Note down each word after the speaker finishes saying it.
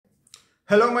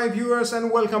Hello my viewers and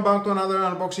welcome back to another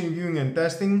unboxing, viewing and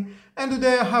testing. And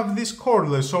today I have this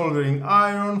cordless soldering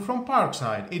iron from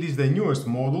Parkside. It is the newest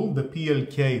model, the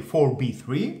PLKA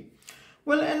 4B3.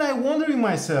 Well, and I wondering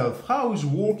myself how it's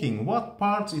working, what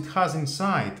parts it has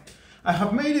inside. I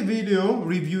have made a video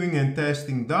reviewing and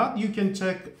testing that you can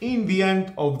check in the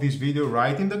end of this video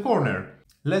right in the corner.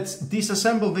 Let's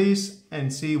disassemble this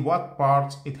and see what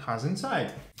parts it has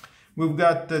inside. We've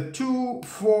got 2,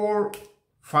 4,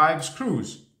 5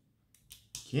 screws.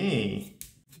 Okay.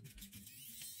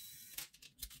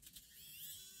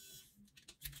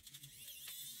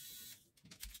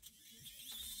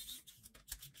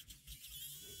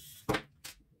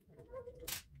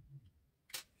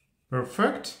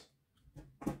 Perfect.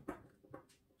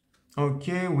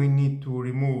 Okay, we need to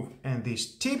remove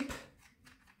this tip.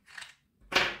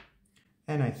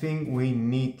 And I think we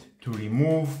need to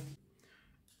remove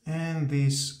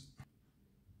this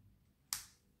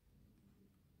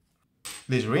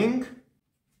ring.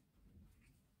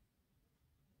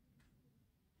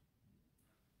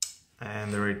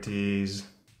 And there it is.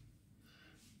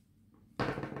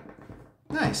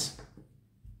 Nice.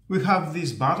 We have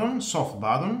this button, soft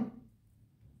button,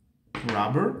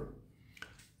 rubber,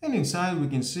 and inside we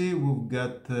can see we've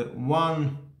got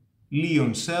one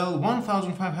Li-ion cell,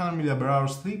 1500 mAh,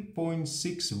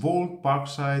 3.6 volt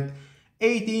Parkside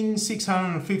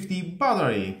 18650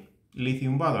 battery,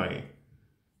 lithium battery.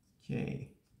 Okay,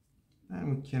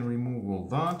 and we can remove all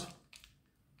that,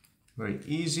 very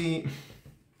easy.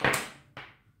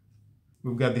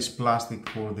 We've got this plastic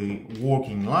for the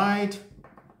working light,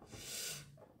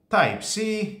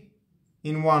 Type-C.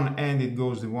 In one end it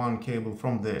goes the one cable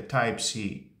from the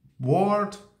Type-C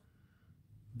board,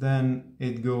 then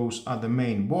it goes at the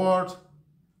main board.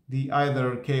 The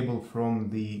other cable from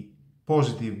the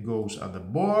positive goes at the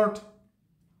board.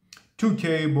 Two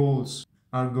cables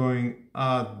are going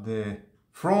at the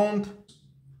front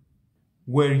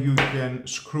where you can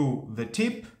screw the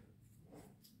tip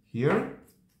here.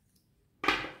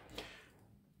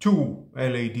 Two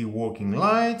LED working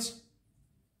lights.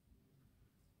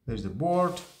 There's the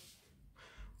board.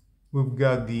 We've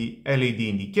got the LED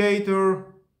indicator,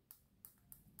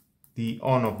 the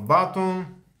on-off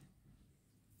button,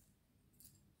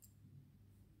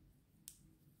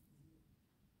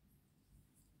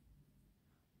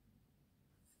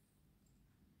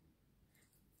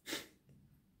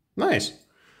 nice,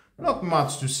 not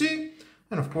much to see.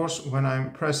 And of course, when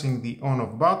I'm pressing the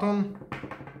on-off button,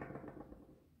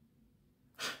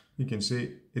 you can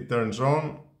see it turns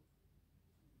on.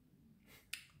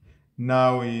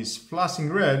 Now it's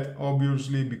flashing red,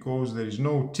 obviously because there is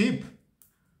no tip.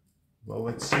 Well,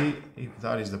 let's see if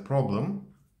that is the problem.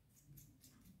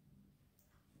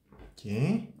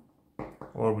 Okay,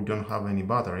 or we don't have any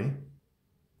battery.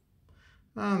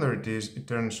 And there it is, it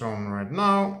turns on right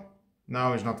now.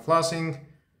 Now it's not flashing.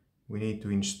 We need to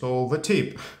install the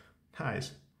tip.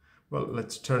 Nice. Well,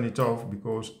 let's turn it off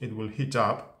because it will heat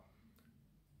up.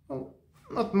 Well,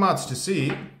 not much to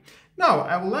see. Now,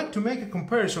 I would like to make a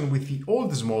comparison with the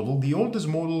oldest model. The oldest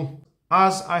model,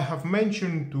 as I have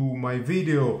mentioned to my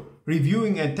video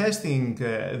reviewing and testing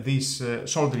this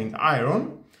soldering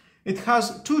iron, it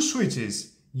has two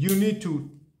switches. You need to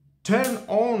turn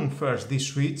on first this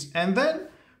switch and then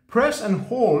press and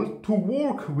hold to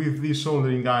work with this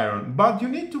soldering iron. But you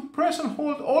need to press and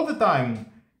hold all the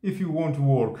time if you want to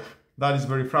work. That is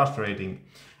very frustrating.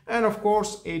 And of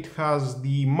course, it has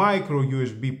the micro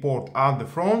USB port at the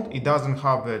front. It doesn't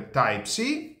have a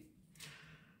Type-C.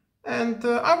 And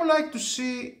I would like to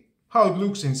see how it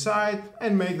looks inside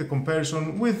and make the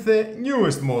comparison with the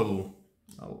newest model.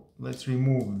 Now, let's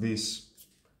remove these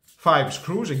 5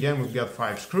 screws. Again, we've got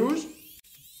 5 screws.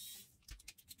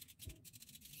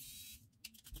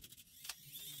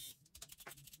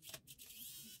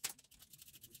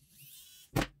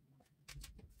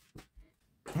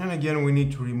 And again, we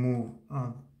need to remove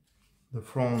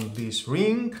from this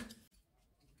ring.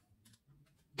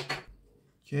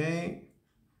 Okay,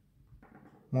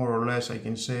 more or less I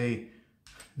can say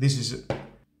this is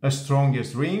a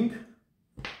strongest ring.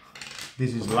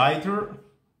 This is lighter,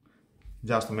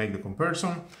 just to make the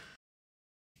comparison.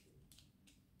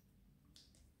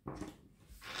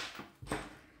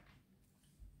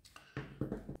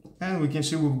 And we can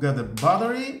see we've got the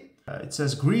battery. It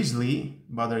says Grizzly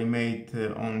battery made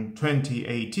on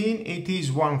 2018. It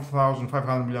is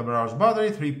 1500 mAh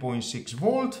battery, 3.6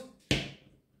 volt.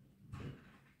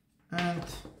 And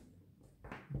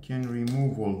we can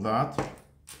remove all that.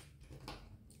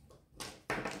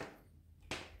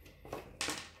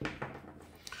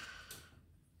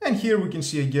 And here we can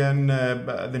see again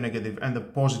the negative and the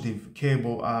positive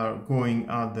cable are going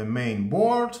at the main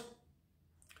board.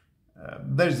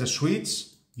 There's the switch.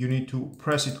 You need to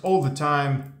press it all the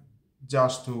time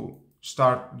just to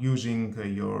start using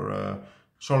your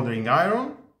soldering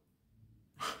iron.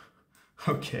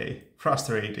 Okay,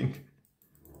 frustrating.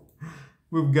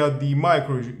 We've got the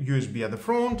micro USB at the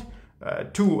front,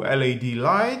 two LED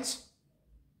lights.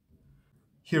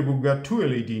 Here we've got two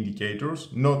LED indicators,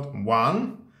 not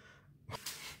one.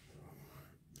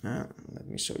 Let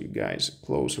me show you guys a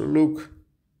closer look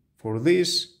for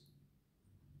this.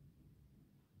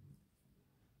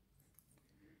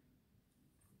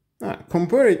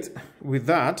 Compare it with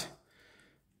that,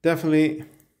 definitely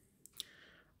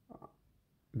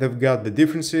they've got the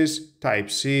differences.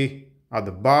 Type-C at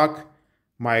the back,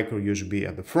 micro USB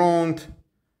at the front,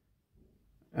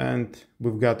 and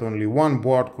we've got only one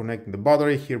board connecting the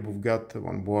battery. Here we've got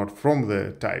one board from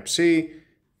the Type-C.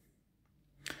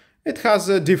 It has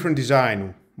a different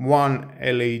design, one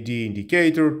LED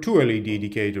indicator, two LED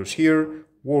indicators here,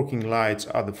 working lights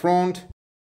at the front.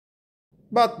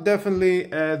 But definitely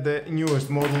the newest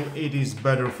model, it is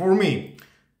better for me.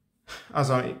 As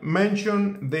I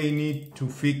mentioned, they need to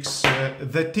fix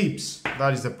the tips.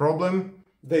 That is the problem.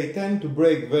 They tend to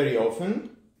break very often.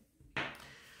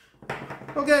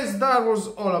 Well guys, that was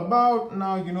all about.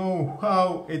 Now you know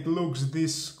how it looks,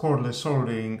 this cordless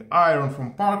soldering iron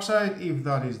from Parkside, if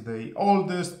that is the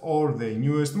oldest or the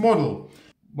newest model.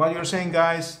 What you're saying,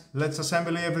 guys, let's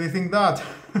assemble everything that,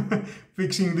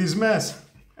 fixing this mess.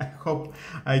 I hope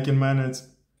I can manage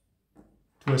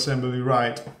to assemble it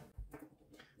right.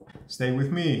 Stay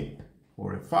with me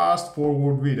for a fast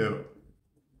forward video.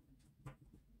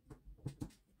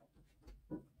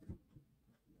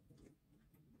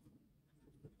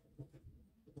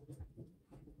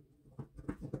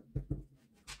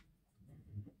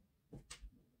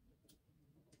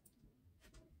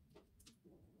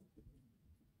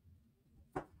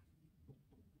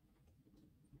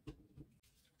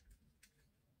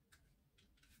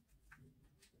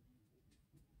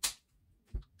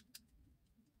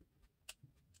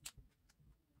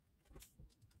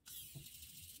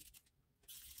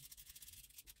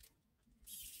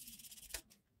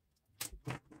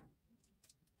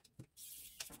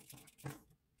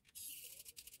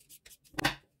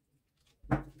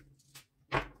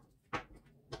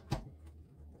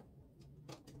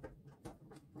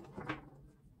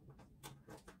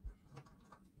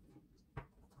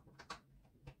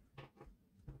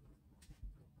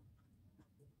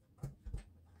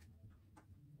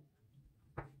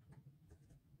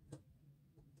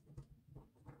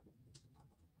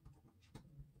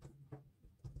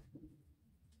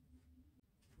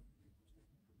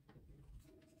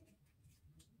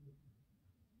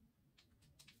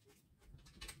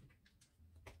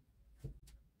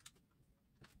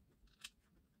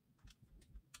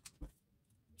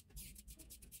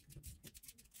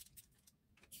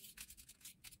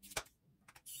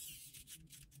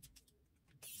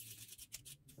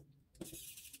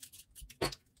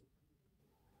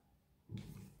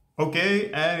 Okay,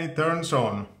 and it turns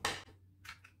on.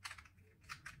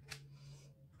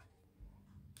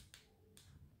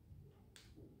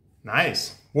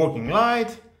 Nice, working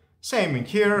light, same in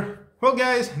here. Well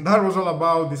guys, that was all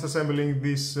about disassembling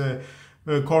this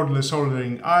cordless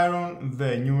soldering iron,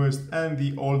 the newest and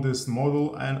the oldest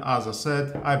model, and as I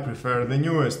said, I prefer the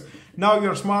newest. Now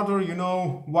you're smarter, you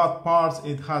know what parts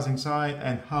it has inside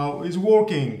and how it's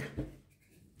working.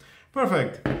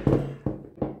 Perfect.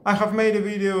 I have made a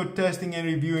video testing and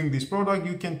reviewing this product.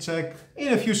 You can check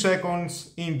in a few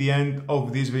seconds in the end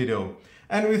of this video.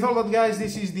 And with all that guys,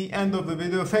 this is the end of the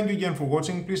video. Thank you again for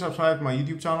watching. Please subscribe to my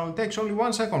YouTube channel. It takes only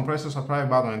 1 second. Press the subscribe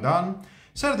button and done.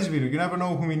 Share this video, you never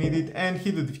know who may need it, and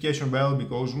hit the notification bell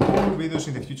because more videos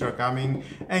in the future are coming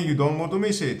and you don't want to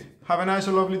miss it. Have a nice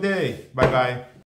and lovely day. Bye bye.